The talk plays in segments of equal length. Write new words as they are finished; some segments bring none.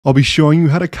I'll be showing you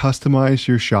how to customize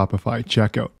your Shopify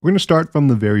checkout. We're going to start from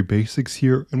the very basics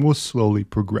here and we'll slowly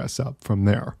progress up from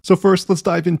there. So first, let's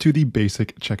dive into the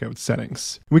basic checkout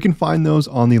settings. We can find those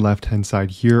on the left-hand side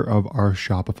here of our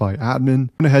Shopify admin. I'm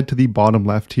going to head to the bottom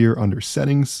left here under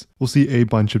settings. We'll see a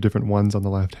bunch of different ones on the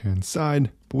left-hand side,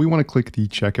 but we want to click the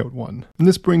checkout one. And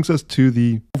this brings us to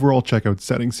the overall checkout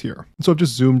settings here. So I've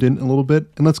just zoomed in a little bit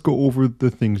and let's go over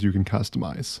the things you can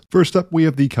customize. First up, we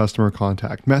have the customer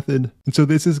contact method. And so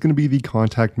this is going to be the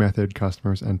contact method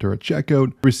customers enter at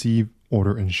checkout, receive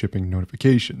order and shipping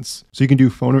notifications. So you can do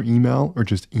phone or email or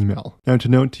just email. Now to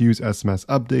note, to use SMS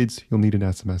updates, you'll need an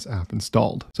SMS app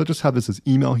installed. So I just have this as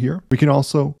email here. We can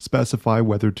also specify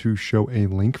whether to show a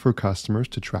link for customers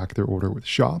to track their order with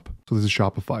Shop. So this is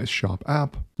Shopify's Shop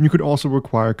app. And you could also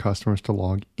require customers to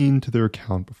log into their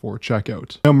account before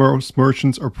checkout. Now most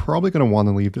merchants are probably going to want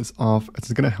to leave this off as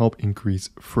it's going to help increase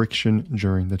friction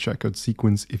during the checkout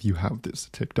sequence if you have this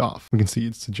ticked off. We can see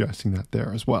it's suggesting that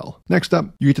there as well. Next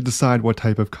up, you get to decide what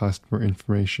type of customer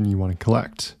information you want to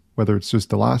collect. Whether it's just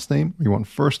the last name or you want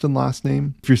first and last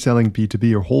name. If you're selling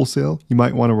B2B or wholesale, you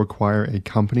might want to require a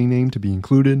company name to be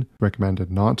included.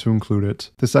 Recommended not to include it.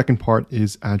 The second part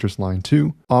is address line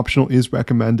 2. Optional is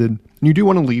recommended. And you do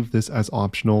want to leave this as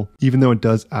optional, even though it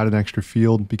does add an extra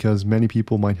field because many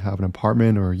people might have an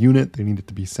apartment or a unit they need it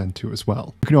to be sent to as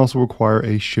well. You can also require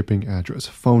a shipping address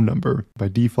phone number. By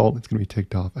default, it's going to be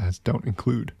ticked off as don't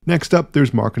include. Next up,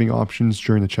 there's marketing options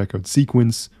during the checkout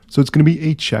sequence. So it's going to be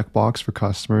a checkbox for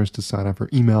customers to sign up for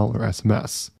email or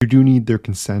SMS. You do need their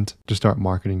consent to start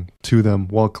marketing to them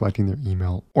while collecting their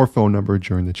email or phone number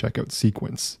during the checkout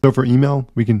sequence. So for email,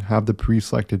 we can have the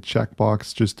pre-selected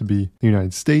checkbox just to be the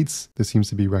United States. This seems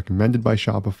to be recommended by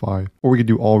Shopify, or we could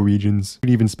do all regions. We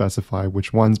can even specify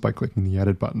which ones by clicking the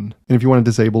edit button. And if you want to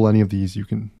disable any of these, you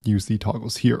can use the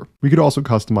toggles here. We could also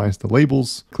customize the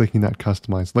labels, clicking that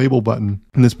customize label button.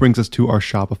 And this brings us to our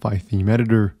Shopify theme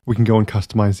editor. We can go and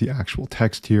customize the actual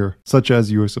text here, such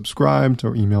as you are subscribed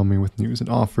or email me with news and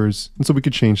offers. And so we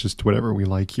could change this to whatever we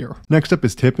like here. Next up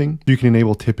is tipping. You can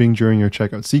enable tipping during your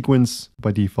checkout sequence.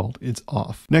 By default, it's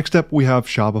off. Next up, we have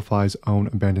Shopify's own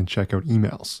abandoned checkout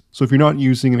emails. So if you're not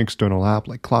using an external app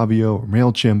like Klaviyo or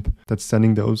MailChimp that's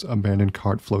sending those abandoned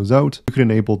cart flows out, you could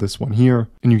enable this one here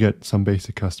and you get some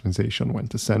basic customization on when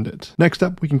to send it. Next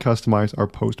up, we can customize our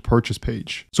post-purchase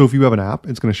page. So if you have an app,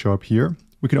 it's going to show up here.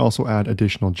 We can also add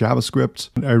additional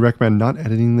JavaScript. I recommend not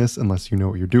editing this unless you know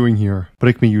what you're doing here, but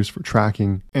it can be used for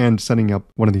tracking and setting up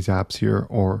one of these apps here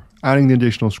or adding the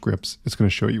additional scripts. It's going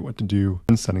to show you what to do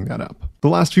and setting that up. The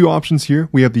last few options here,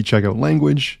 we have the checkout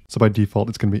language. So by default,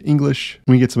 it's going to be English.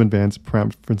 And we get some advanced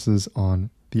preferences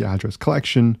on the address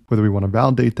collection, whether we want to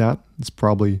validate that. It's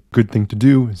probably a good thing to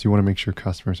do as you want to make sure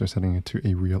customers are sending it to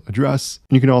a real address.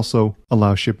 And you can also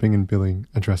allow shipping and billing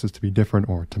addresses to be different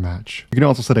or to match. You can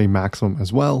also set a maximum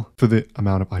as well for the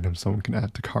amount of items someone can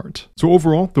add to cart. So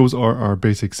overall, those are our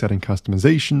basic setting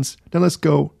customizations. Now let's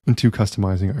go into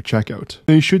customizing our checkout.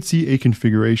 Now you should see a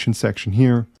configuration section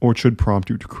here, or it should prompt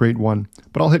you to create one,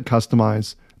 but I'll hit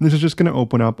customize. And this is just going to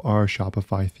open up our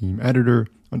Shopify theme editor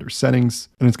under settings,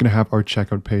 and it's going to have our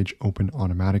checkout page open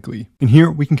automatically. And here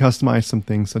we can customize some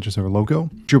things such as our logo,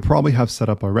 which you'll probably have set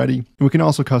up already. And we can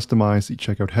also customize the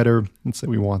checkout header. Let's say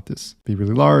we want this to be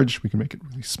really large. We can make it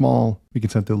really small. We can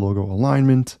set the logo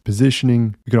alignment,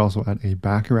 positioning. We could also add a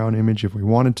background image if we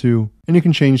wanted to. And you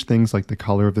can change things like the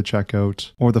color of the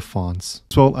checkout or the fonts,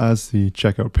 as well as the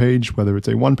checkout page, whether it's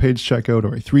a one-page checkout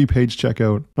or a three-page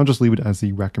checkout. I'll just leave it as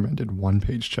the recommended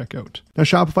one-page checkout. Now,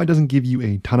 Shopify doesn't give you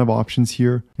a ton of options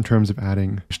here in terms of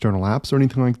adding external apps or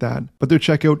anything like that, but their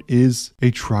checkout is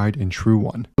a tried and true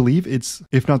one. I believe it's,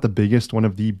 if not the biggest, one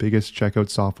of the biggest checkout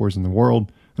softwares in the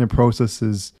world. And it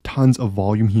processes tons of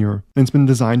volume here. And it's been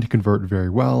designed to convert very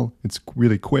well. It's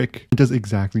really quick. It does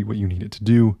exactly what you need it to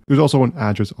do. There's also an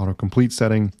address autocomplete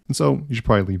setting. And so you should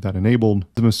probably leave that enabled.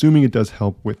 I'm assuming it does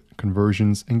help with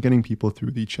conversions and getting people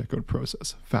through the checkout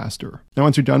process faster. Now,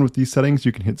 once you're done with these settings,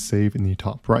 you can hit save in the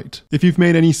top right. If you've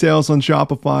made any sales on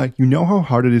Shopify, you know how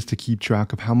hard it is to keep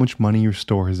track of how much money your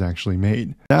store has actually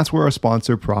made. That's where our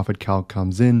sponsor Profit Calc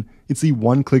comes in. It's the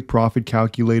one-click profit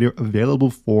calculator available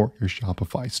for your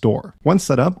Shopify store. Once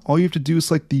set up, all you have to do is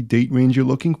select the date range you're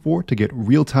looking for to get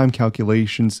real-time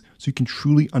calculations so you can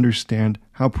truly understand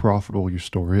how profitable your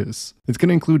store is. It's going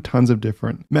to include tons of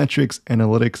different metrics,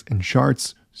 analytics, and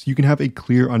charts so you can have a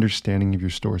clear understanding of your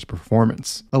store's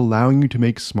performance, allowing you to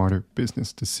make smarter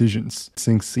business decisions. It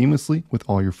syncs seamlessly with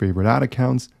all your favorite ad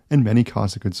accounts and many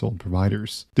cost of goods sold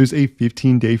providers. There's a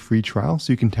 15-day free trial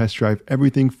so you can test drive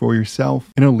everything for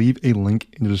yourself, and I'll leave a link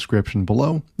in the description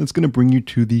below that's going to bring you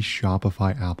to the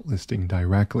Shopify app listing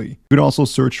directly. You can also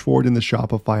search for it in the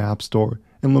Shopify App Store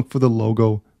and look for the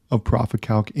logo of Profit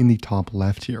Calc in the top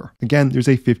left here. Again, there's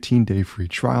a 15-day free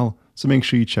trial, so make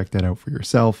sure you check that out for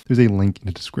yourself. There's a link in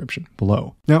the description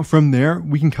below. Now from there,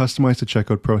 we can customize the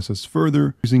checkout process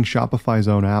further using Shopify's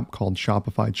own app called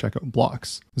Shopify Checkout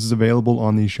Blocks. This is available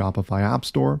on the Shopify App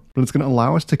Store, but it's going to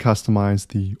allow us to customize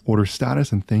the order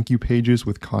status and thank you pages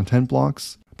with content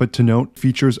blocks. But to note,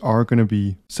 features are going to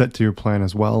be set to your plan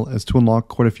as well, as to unlock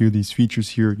quite a few of these features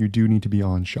here, you do need to be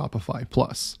on Shopify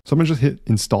Plus. So I'm going to just hit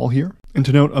install here. And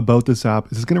to note about this app,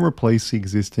 this is going to replace the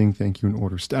existing thank you and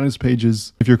order status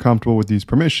pages. If you're comfortable with these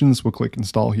permissions, we'll click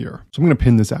install here. So I'm going to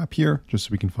pin this app here just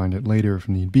so we can find it later if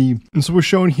need be. And so we're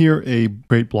showing here a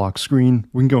create block screen.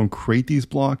 We can go and create these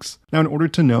blocks. Now, in order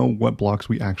to know what blocks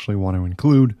we actually want to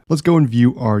include, let's go and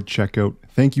view our checkout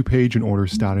thank you page and order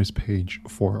status page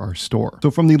for our store.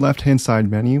 So from the left-hand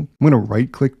side menu, I'm going to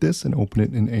right-click this and open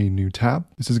it in a new tab.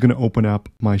 This is going to open up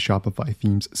my Shopify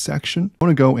themes section. I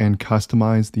want to go and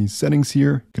customize these settings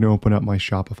here. I'm going to open up my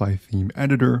Shopify theme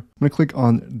editor. I'm going to click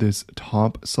on this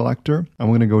top selector. I'm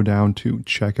going to go down to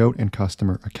checkout and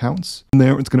customer accounts. From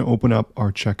there, it's going to open up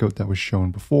our checkout that was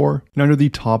shown before. And under the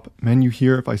top menu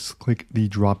here, if I click the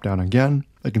drop down again,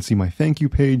 I can see my thank you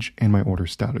page and my order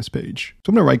status page. So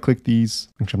I'm going to right click these,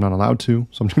 which I'm not allowed to.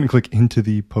 So I'm just going to click into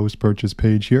the post purchase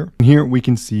page here. And here we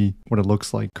can see what it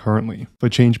looks like currently. If I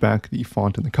change back the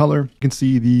font and the color, you can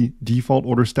see the default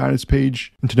order status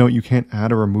page. And to note, you can't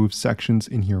add or remove sections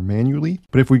in here manually.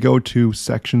 But if we go to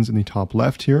sections in the top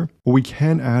left here, well, we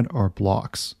can add our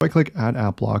blocks. If I click add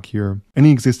app block here,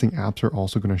 any existing apps are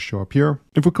also going to show up here.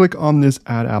 If we click on this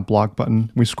add app block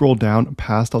button, we scroll down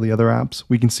past all the other apps,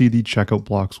 we can see the checkout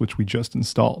blocks which we just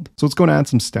installed. So let's go and add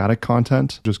some static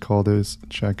content. Just call this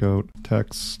checkout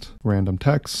text, random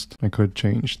text. I could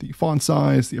change the font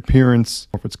size, the appearance,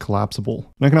 or if it's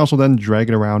collapsible. And I can also then drag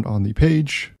it around on the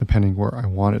page, depending where I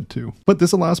want it to. But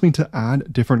this allows me to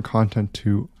add different content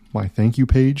to my thank you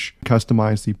page,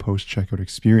 customize the post-checkout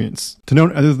experience. To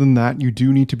note, other than that, you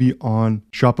do need to be on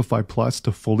Shopify Plus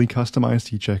to fully customize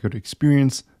the checkout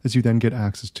experience, as you then get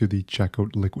access to the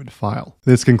checkout liquid file.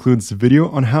 This concludes the video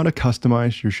on how to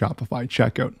customize your Shopify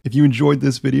checkout. If you enjoyed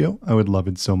this video, I would love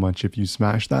it so much if you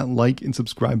smash that like and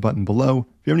subscribe button below.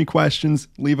 If you have any questions,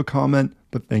 leave a comment,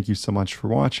 but thank you so much for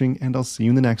watching, and I'll see you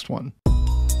in the next one.